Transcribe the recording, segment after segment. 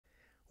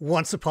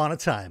Once upon a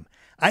time,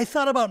 I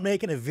thought about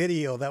making a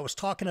video that was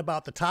talking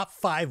about the top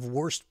 5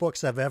 worst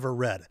books I've ever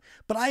read,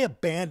 but I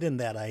abandoned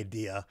that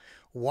idea.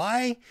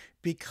 Why?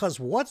 Because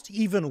what's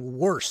even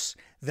worse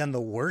than the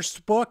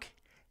worst book?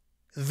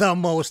 The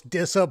most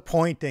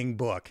disappointing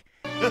book.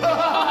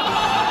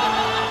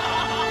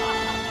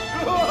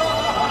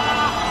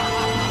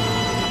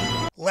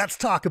 Let's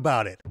talk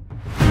about it.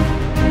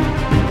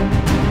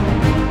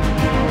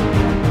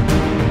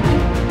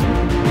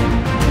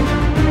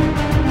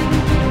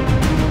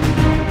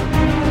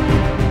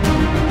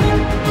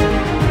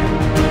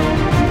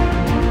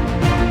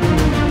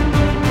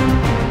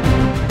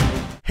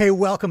 Hey,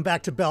 welcome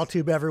back to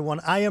BellTube, everyone.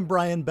 I am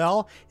Brian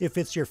Bell. If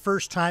it's your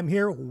first time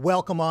here,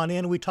 welcome on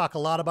in. We talk a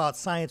lot about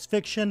science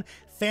fiction,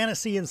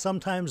 fantasy, and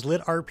sometimes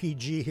lit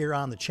RPG here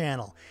on the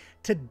channel.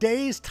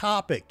 Today's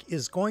topic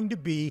is going to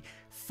be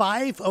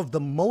 5 of the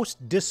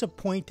most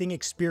disappointing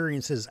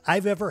experiences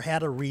I've ever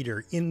had a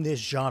reader in this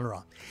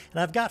genre. And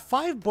I've got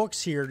 5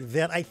 books here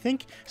that I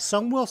think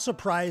some will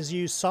surprise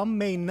you, some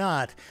may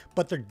not,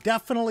 but they're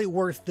definitely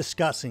worth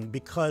discussing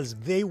because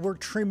they were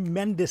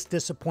tremendous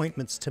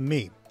disappointments to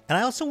me. And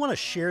I also want to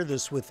share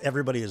this with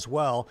everybody as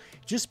well.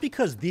 Just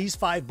because these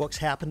 5 books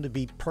happen to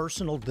be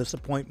personal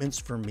disappointments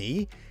for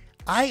me,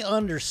 I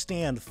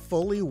understand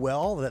fully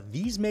well that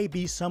these may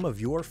be some of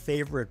your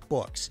favorite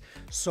books.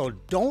 So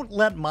don't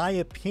let my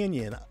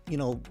opinion,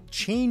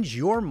 change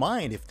your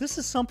mind. If this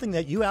is something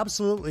that you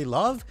absolutely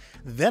love,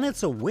 then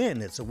it's a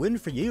win. It's a win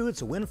for you.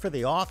 It's a win for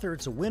the author.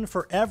 It's a win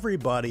for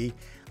everybody.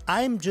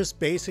 I'm just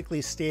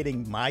basically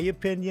stating my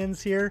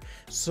opinions here,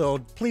 so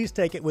please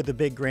take it with a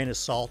big grain of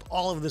salt.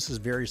 All of this is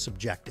very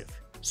subjective.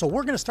 So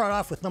we're going to start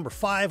off with number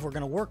 5. We're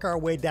going to work our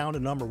way down to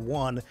number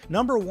 1.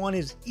 Number 1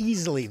 is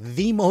easily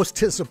the most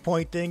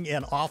disappointing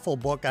and awful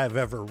book I've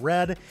ever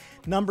read.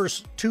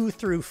 Numbers 2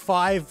 through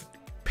 5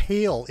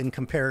 pale in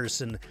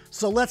comparison.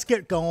 So let's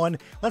get going.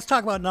 Let's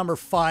talk about number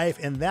 5,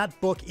 and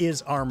that book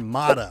is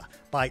Armada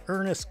by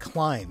Ernest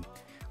Cline.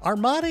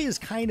 Armada is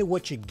kind of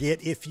what you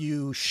get if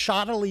you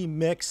shoddily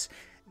mix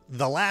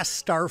The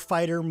Last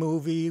Starfighter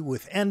movie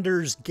with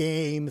Ender's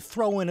Game,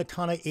 throw in a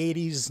ton of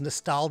 80s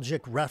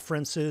nostalgic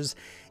references,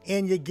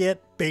 and you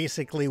get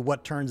basically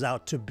what turns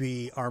out to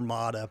be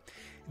Armada.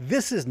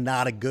 This is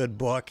not a good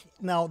book.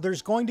 Now,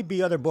 there's going to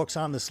be other books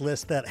on this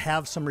list that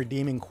have some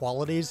redeeming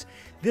qualities.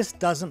 This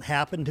doesn't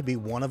happen to be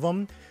one of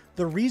them.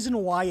 The reason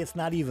why it's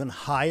not even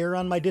higher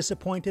on my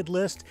disappointed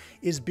list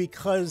is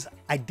because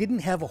I didn't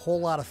have a whole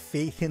lot of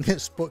faith in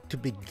this book to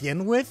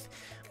begin with.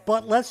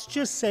 But let's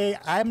just say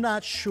I'm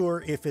not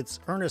sure if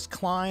it's Ernest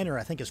Cline, or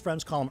I think his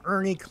friends call him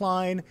Ernie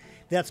Cline,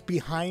 that's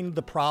behind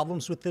the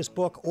problems with this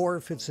book, or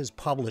if it's his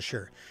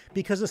publisher.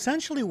 Because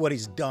essentially what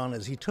he's done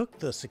is he took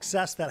the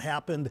success that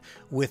happened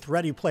with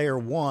Ready Player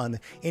One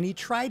and he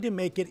tried to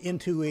make it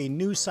into a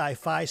new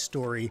sci-fi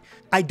story.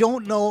 I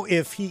don't know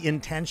if he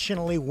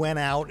intentionally went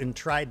out and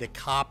tried to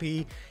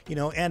copy,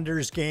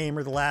 Ender's Game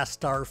or The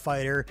Last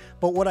Starfighter,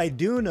 but what I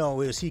do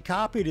know is he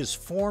copied his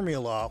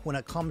formula when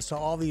it comes to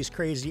all these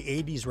crazy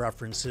 80s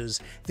references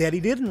that he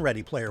did in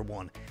Ready Player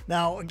One.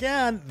 Now,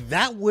 again,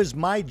 that was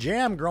my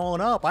jam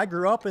growing up. I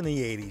grew up in the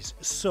 80s,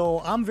 so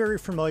I'm very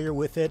familiar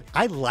with it.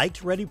 I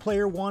liked Ready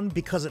Player One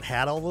because it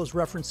had all those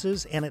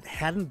references and it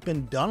hadn't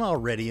been done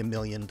already a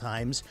million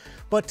times,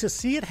 but to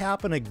see it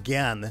happen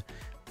again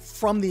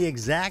from the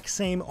exact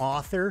same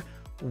author,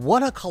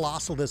 what a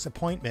colossal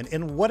disappointment.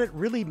 And what it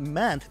really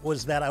meant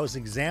was that I was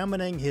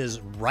examining his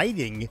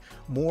writing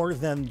more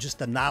than just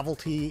the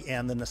novelty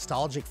and the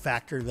nostalgic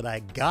factor that I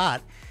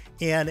got.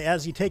 And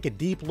as you take a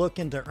deep look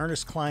into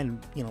Ernest Cline,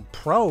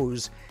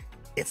 prose,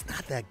 it's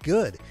not that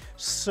good.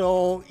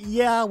 So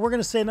yeah, we're going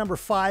to say number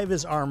 5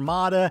 is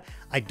Armada.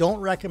 I don't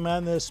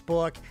recommend this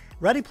book.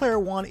 Ready Player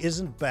One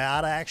isn't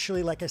bad,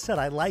 actually. Like I said,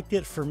 I liked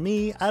it. For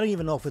me, I don't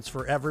even know if it's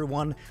for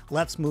everyone.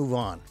 Let's move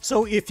on.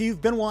 So if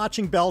you've been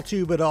watching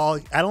BellTube at all,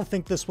 I don't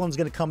think this one's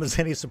going to come as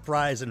any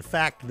surprise. In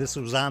fact, this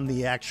was on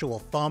the actual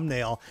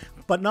thumbnail.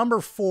 But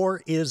number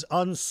 4 is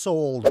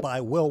Unsouled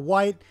by Will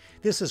White.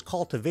 This is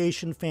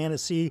cultivation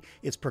fantasy.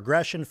 It's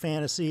progression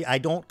fantasy. I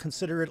don't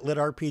consider it lit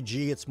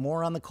RPG. It's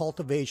more on the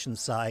cultivation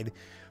side.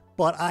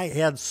 But I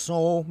had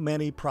so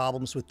many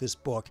problems with this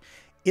book.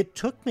 It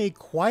took me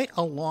quite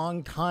a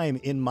long time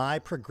in my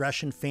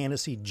progression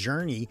fantasy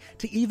journey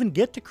to even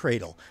get to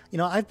Cradle.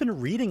 I've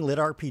been reading lit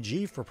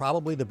RPG for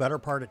probably the better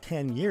part of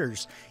 10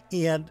 years,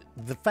 and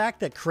the fact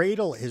that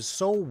Cradle is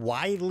so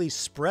widely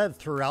spread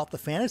throughout the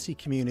fantasy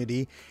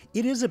community,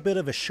 it is a bit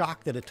of a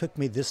shock that it took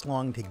me this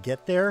long to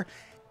get there.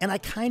 And I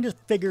kind of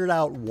figured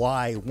out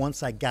why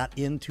once I got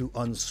into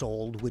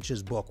Unsouled, which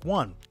is book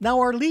 1. Now,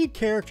 our lead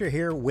character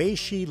here, Wei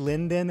Shi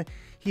Linden,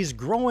 he's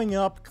growing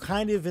up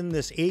kind of in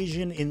this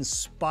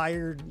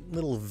Asian-inspired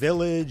little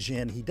village,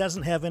 and he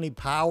doesn't have any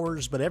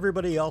powers, but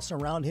everybody else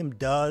around him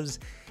does.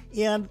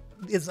 And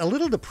it's a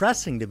little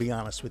depressing, to be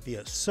honest with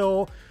you.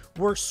 So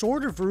we're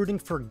sort of rooting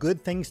for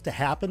good things to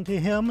happen to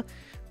him,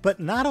 but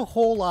not a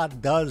whole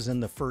lot does in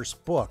the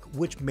first book,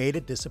 which made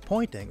it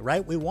disappointing,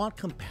 right? We want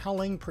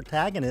compelling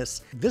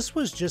protagonists. This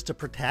was just a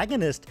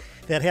protagonist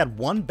that had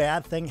one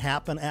bad thing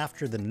happen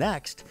after the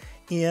next,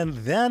 and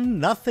then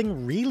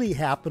nothing really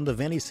happened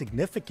of any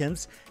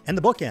significance, and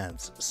the book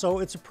ends. So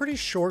it's a pretty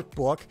short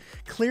book.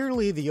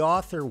 Clearly, the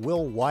author,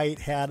 Will White,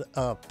 had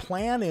a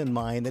plan in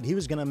mind that he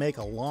was going to make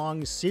a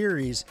long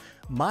series.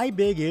 My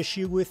big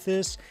issue with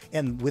this,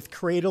 and with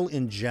Cradle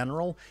in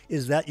general,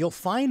 is that you'll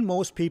find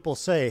most people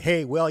say,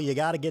 hey, well, you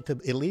got to get to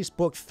at least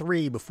book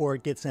 3 before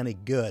it gets any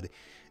good.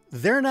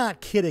 They're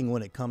not kidding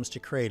when it comes to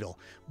Cradle.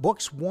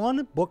 Books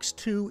 1, books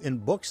 2,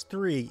 and books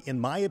 3, in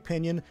my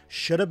opinion,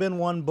 should have been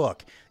one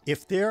book.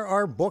 If there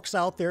are books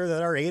out there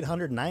that are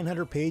 800,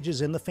 900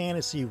 pages in the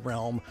fantasy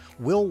realm,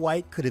 Will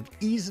White could have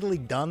easily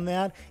done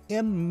that,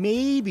 and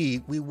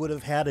maybe we would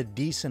have had a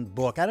decent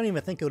book. I don't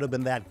even think it would have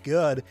been that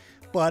good,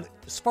 but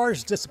as far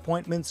as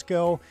disappointments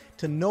go,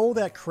 to know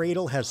that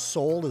Cradle has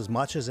sold as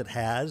much as it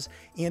has,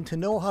 and to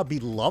know how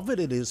beloved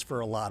it is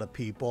for a lot of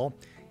people,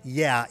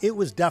 yeah, it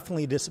was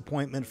definitely a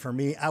disappointment for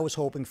me. I was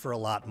hoping for a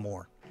lot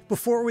more.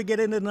 Before we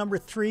get into number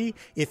 3,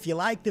 if you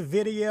like the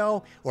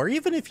video, or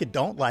even if you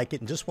don't like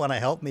it and just want to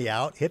help me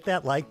out, hit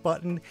that like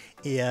button.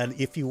 And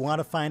if you want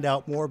to find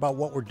out more about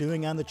what we're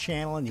doing on the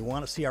channel and you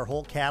want to see our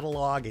whole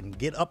catalog and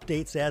get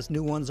updates as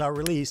new ones are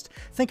released,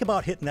 think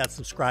about hitting that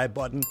subscribe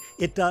button.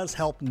 It does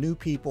help new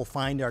people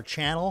find our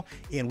channel,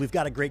 and we've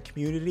got a great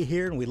community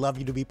here, and we'd love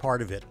you to be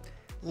part of it.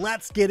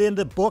 Let's get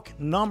into book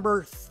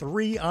number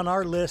 3 on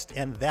our list,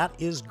 and that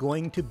is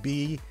going to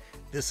be,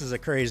 this is a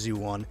crazy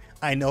one.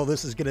 I know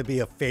this is going to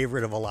be a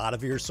favorite of a lot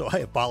of yours, so I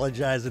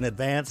apologize in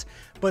advance,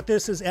 but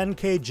this is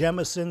N.K.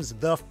 Jemisin's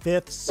The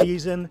 5th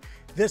Season.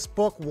 This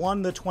book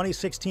won the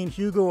 2016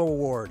 Hugo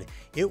Award.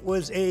 It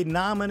was a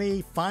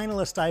nominee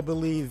finalist, I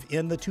believe,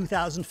 in the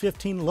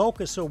 2015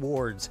 Locus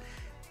Awards.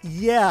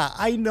 Yeah,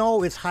 I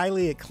know it's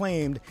highly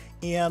acclaimed,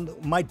 and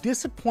my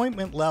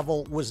disappointment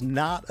level was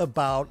not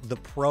about the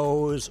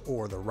prose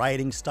or the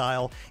writing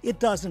style. It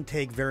doesn't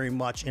take very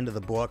much into the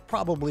book,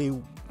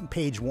 probably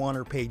page 1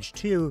 or page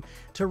 2,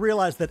 to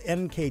realize that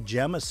N.K.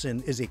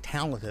 Jemisin is a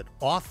talented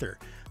author.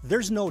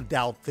 There's no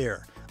doubt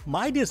there.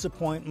 My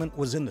disappointment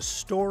was in the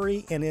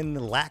story and in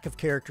the lack of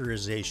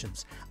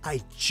characterizations.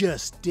 I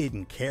just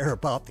didn't care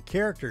about the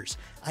characters.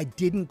 I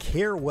didn't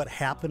care what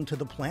happened to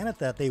the planet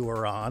that they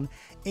were on.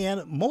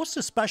 And most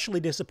especially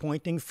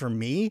disappointing for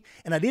me,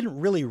 and I didn't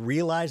really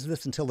realize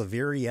this until the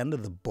very end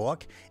of the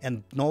book,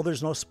 and no,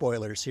 there's no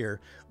spoilers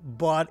here,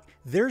 but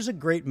there's a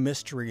great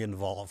mystery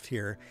involved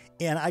here,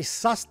 and I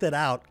sussed it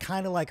out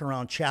kind of like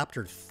around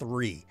chapter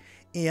 3.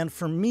 And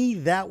for me,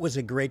 that was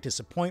a great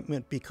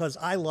disappointment because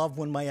I love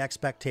when my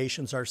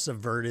expectations are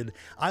subverted.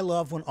 I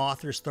love when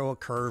authors throw a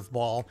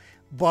curveball.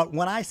 But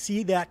when I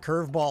see that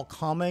curveball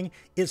coming,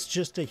 it's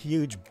just a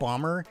huge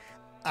bummer.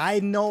 I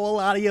know a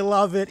lot of you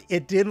love it.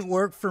 It didn't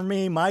work for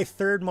me. My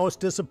 3rd most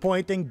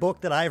disappointing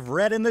book that I've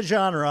read in the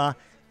genre,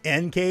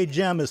 N.K.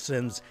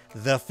 Jemisin's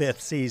The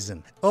 5th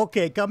Season.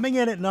 Okay, coming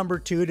in at number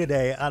 2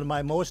 today on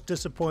my most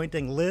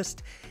disappointing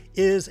list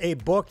is a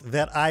book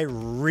that I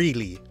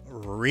really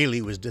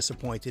was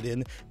disappointed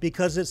in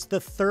because it's the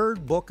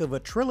 3rd book of a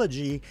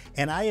trilogy,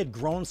 and I had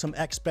grown some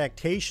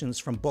expectations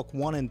from book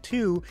 1 and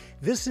 2.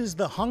 This is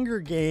the Hunger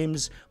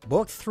Games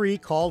book 3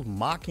 called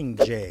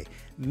Mockingjay.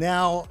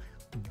 Now,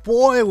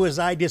 boy, was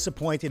I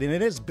disappointed, and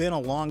it has been a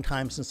long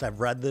time since I've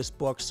read this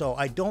book, so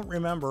I don't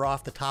remember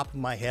off the top of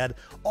my head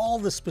all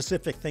the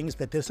specific things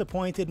that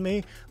disappointed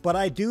me, but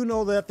I do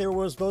know that there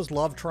was those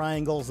love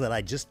triangles that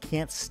I just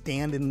can't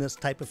stand in this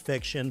type of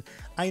fiction.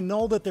 I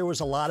know that there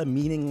was a lot of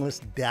meaningless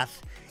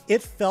death.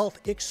 It felt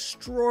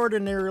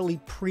extraordinarily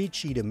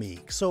preachy to me.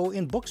 So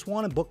in books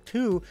 1 and book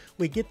 2,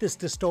 we get this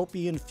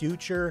dystopian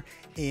future,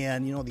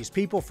 and these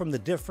people from the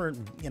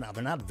different,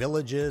 they're not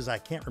villages, I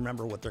can't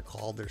remember what they're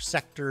called, they're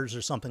sectors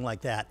or something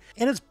like that.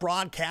 And it's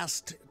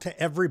broadcast to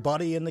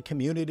everybody in the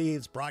community,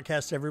 it's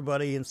broadcast to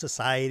everybody in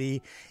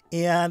society.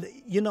 And,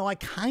 I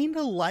kind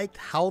of liked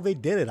how they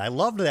did it. I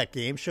loved that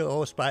game show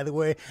host, by the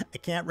way. I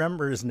can't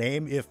remember his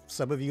name. If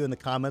some of you in the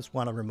comments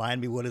want to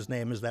remind me what his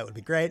name is, that would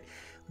be great.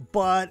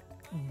 But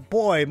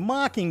boy,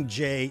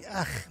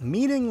 Mockingjay,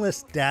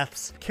 meaningless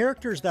deaths,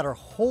 characters that are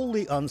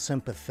wholly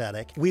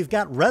unsympathetic. We've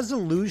got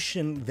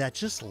resolution that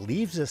just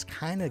leaves us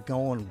kind of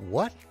going,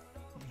 what?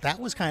 That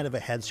was kind of a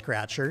head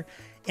scratcher.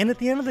 And at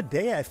the end of the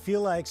day, I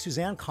feel like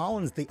Suzanne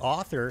Collins, the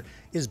author,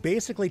 is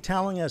basically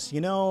telling us,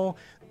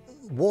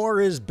 war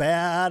is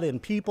bad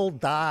and people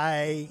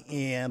die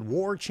and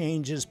war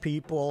changes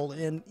people.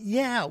 And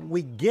yeah,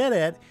 we get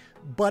it,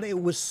 but it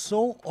was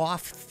so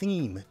off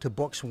theme to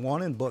books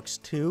 1 and books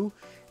 2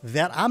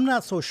 that I'm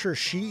not so sure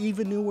she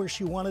even knew where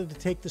she wanted to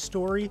take the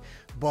story,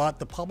 but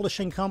the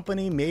publishing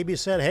company maybe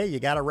said, hey, you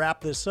got to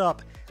wrap this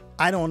up.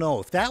 I don't know.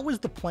 If that was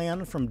the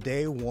plan from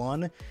day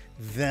one,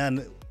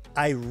 then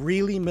I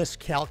really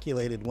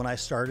miscalculated when I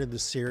started the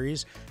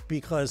series,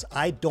 because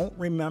I don't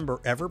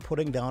remember ever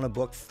putting down a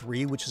book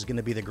 3, which is going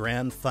to be the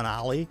grand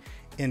finale,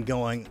 and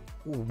going,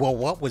 well,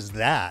 what was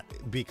that?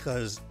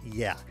 Because,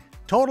 yeah,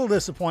 Total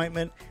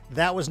disappointment.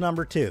 That was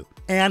number 2.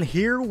 And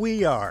here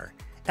we are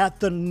at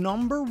the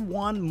number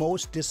 1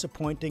 most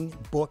disappointing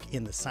book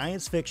in the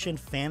science fiction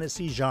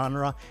fantasy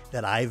genre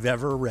that I've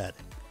ever read.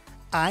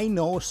 I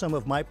know some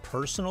of my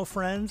personal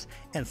friends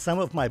and some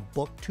of my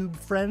booktube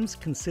friends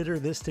consider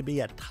this to be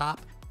a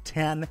top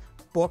 10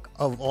 book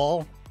of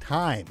all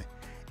time.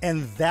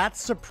 And that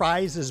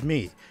surprises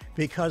me,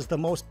 because the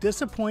most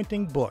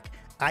disappointing book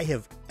I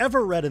have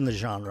ever read in the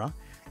genre,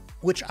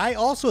 which I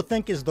also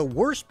think is the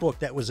worst book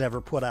that was ever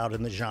put out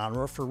in the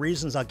genre for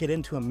reasons I'll get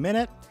into in a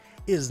minute,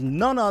 is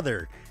none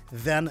other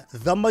than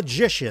The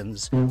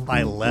Magicians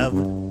by Lev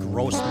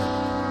Grossman.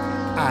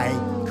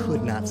 I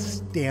could not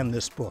stand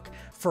this book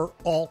for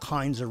all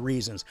kinds of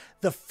reasons.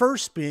 The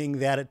first being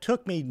that it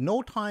took me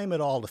no time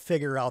at all to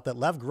figure out that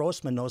Lev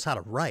Grossman knows how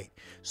to write.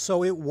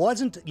 So it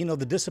wasn't,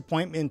 the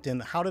disappointment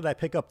in how did I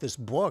pick up this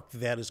book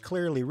that is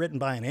clearly written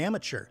by an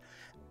amateur.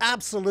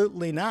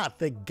 Absolutely not.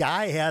 The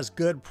guy has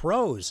good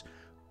prose,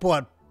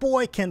 but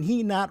boy, can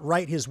he not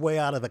write his way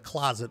out of the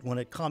closet when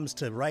it comes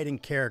to writing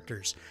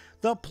characters.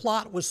 The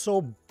plot was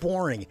so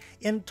boring.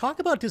 And talk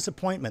about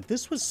disappointment.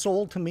 This was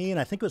sold to me, and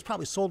I think it was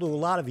probably sold to a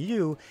lot of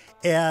you,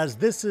 as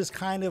this is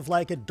kind of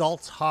like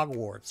adults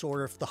Hogwarts,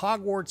 or if the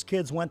Hogwarts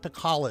kids went to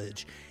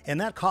college,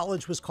 and that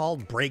college was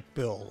called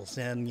Breakbills,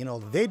 and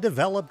they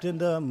developed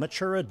into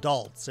mature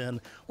adults, and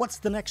what's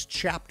the next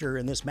chapter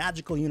in this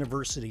magical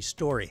university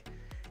story?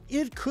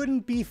 It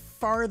couldn't be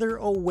farther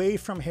away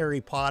from Harry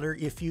Potter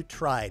if you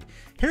tried.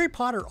 Harry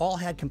Potter all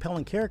had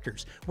compelling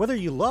characters. Whether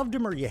you loved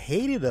them or you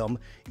hated them,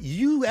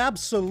 you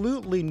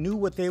absolutely knew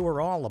what they were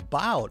all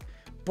about.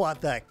 But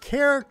the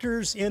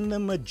characters in The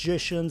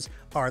Magicians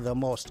are the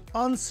most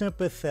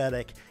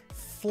unsympathetic,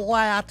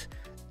 flat,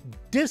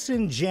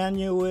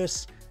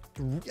 disingenuous.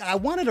 I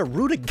wanted to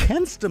root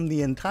against them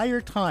the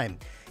entire time.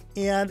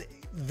 And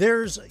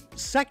there's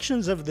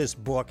sections of this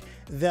book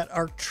that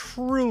are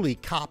truly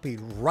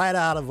copied right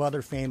out of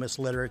other famous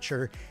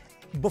literature.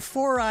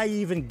 Before I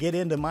even get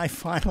into my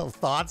final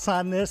thoughts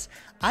on this,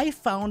 I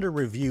found a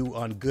review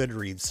on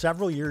Goodreads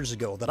several years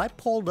ago that I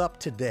pulled up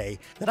today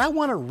that I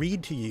want to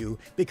read to you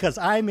because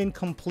I'm in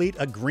complete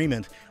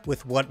agreement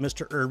with what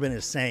Mr. Urban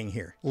is saying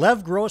here.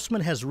 Lev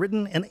Grossman has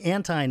written an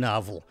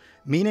anti-novel,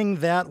 meaning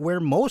that where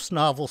most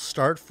novels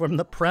start from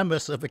the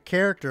premise of a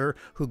character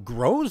who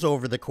grows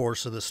over the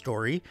course of the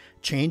story,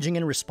 changing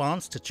in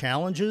response to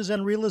challenges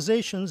and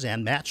realizations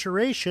and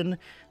maturation,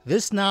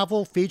 this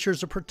novel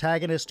features a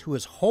protagonist who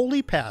is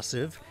wholly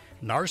passive,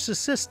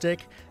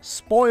 narcissistic,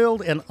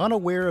 spoiled, and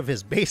unaware of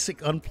his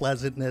basic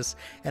unpleasantness,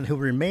 and who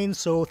remains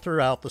so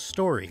throughout the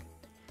story.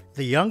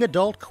 The young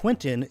adult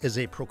Quentin is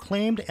a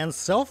proclaimed and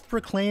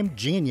self-proclaimed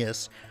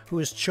genius who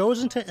has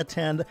chosen to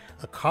attend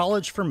a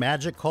college for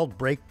magic called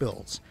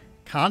Breakbills.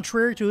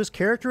 Contrary to his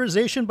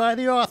characterization by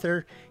the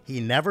author,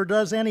 he never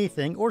does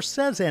anything or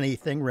says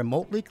anything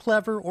remotely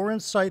clever or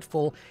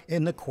insightful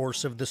in the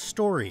course of the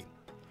story.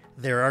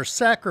 There are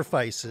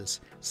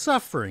sacrifices,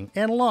 suffering,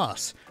 and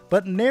loss,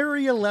 but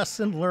nary a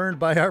lesson learned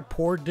by our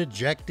poor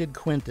dejected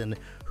Quentin,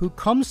 who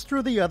comes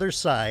through the other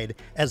side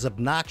as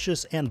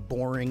obnoxious and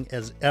boring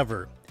as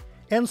ever.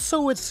 And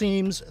so it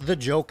seems the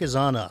joke is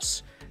on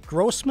us.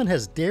 Grossman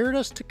has dared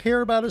us to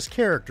care about his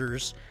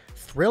characters,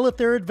 thrill at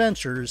their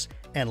adventures,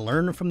 and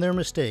learn from their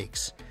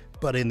mistakes.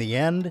 But in the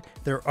end,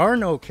 there are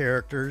no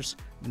characters,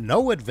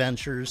 no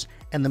adventures,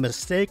 and the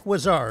mistake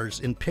was ours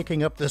in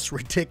picking up this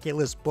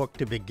ridiculous book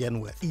to begin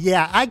with.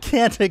 Yeah, I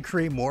can't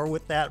agree more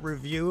with that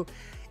review.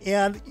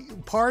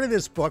 And part of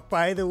this book,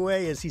 by the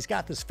way, is he's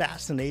got this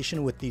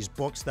fascination with these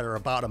books that are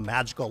about a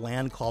magical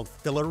land called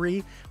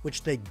Fillory,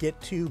 which they get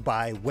to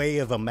by way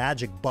of a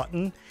magic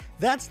button.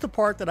 That's the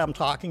part that I'm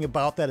talking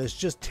about that is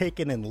just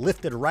taken and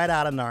lifted right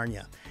out of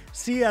Narnia.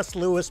 C.S.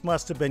 Lewis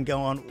must have been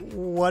going,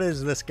 what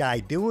is this guy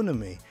doing to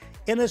me?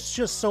 And it's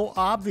just so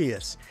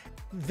obvious.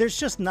 There's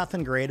just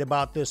nothing great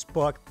about this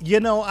book.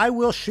 I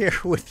will share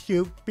with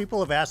you, people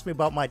have asked me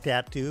about my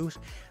tattoos.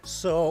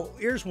 So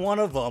here's one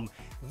of them.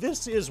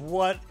 This is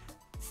what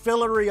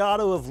Fillory ought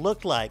to have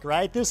looked like,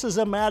 right? This is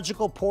a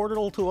magical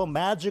portal to a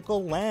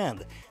magical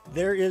land.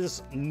 There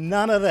is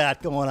none of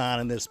that going on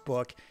in this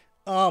book.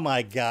 Oh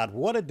my God,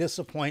 what a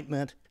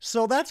disappointment.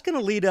 So that's going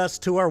to lead us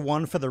to our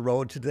one for the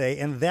road today,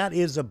 and that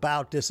is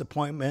about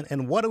disappointment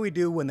and what do we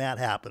do when that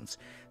happens.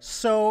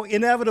 So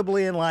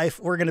inevitably in life,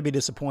 we're going to be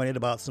disappointed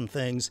about some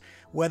things,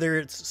 whether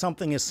it's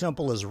something as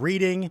simple as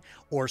reading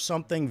or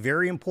something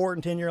very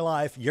important in your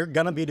life, you're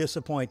going to be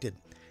disappointed.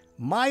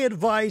 My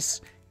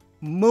advice,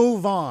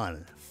 move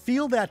on.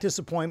 Feel that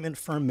disappointment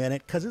for a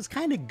minute, because it's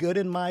kind of good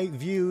in my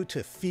view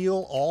to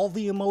feel all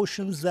the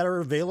emotions that are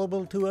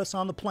available to us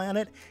on the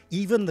planet,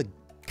 even the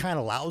kind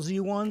of lousy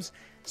ones.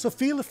 So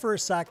feel it for a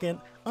second,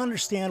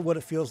 understand what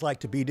it feels like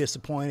to be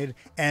disappointed,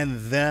 and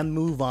then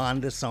move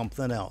on to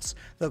something else.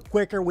 The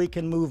quicker we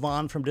can move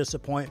on from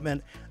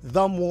disappointment,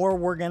 the more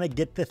we're going to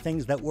get the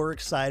things that we're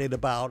excited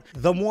about,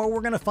 the more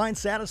we're going to find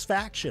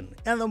satisfaction,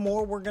 and the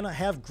more we're going to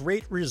have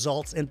great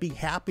results and be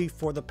happy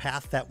for the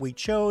path that we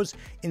chose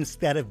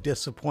instead of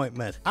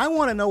disappointment. I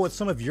want to know what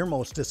some of your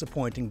most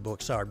disappointing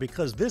books are,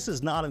 because this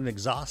is not an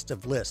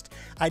exhaustive list.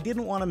 I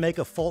didn't want to make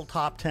a full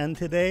top 10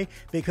 today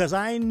because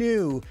I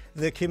knew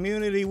the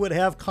community would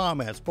have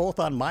comments both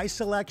on my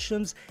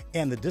selections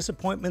and the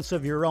disappointments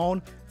of your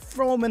own.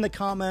 Throw them in the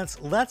comments.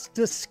 Let's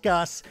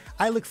discuss.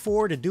 I look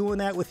forward to doing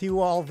that with you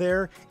all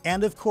there.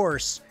 And of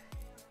course,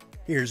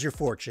 here's your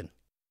fortune.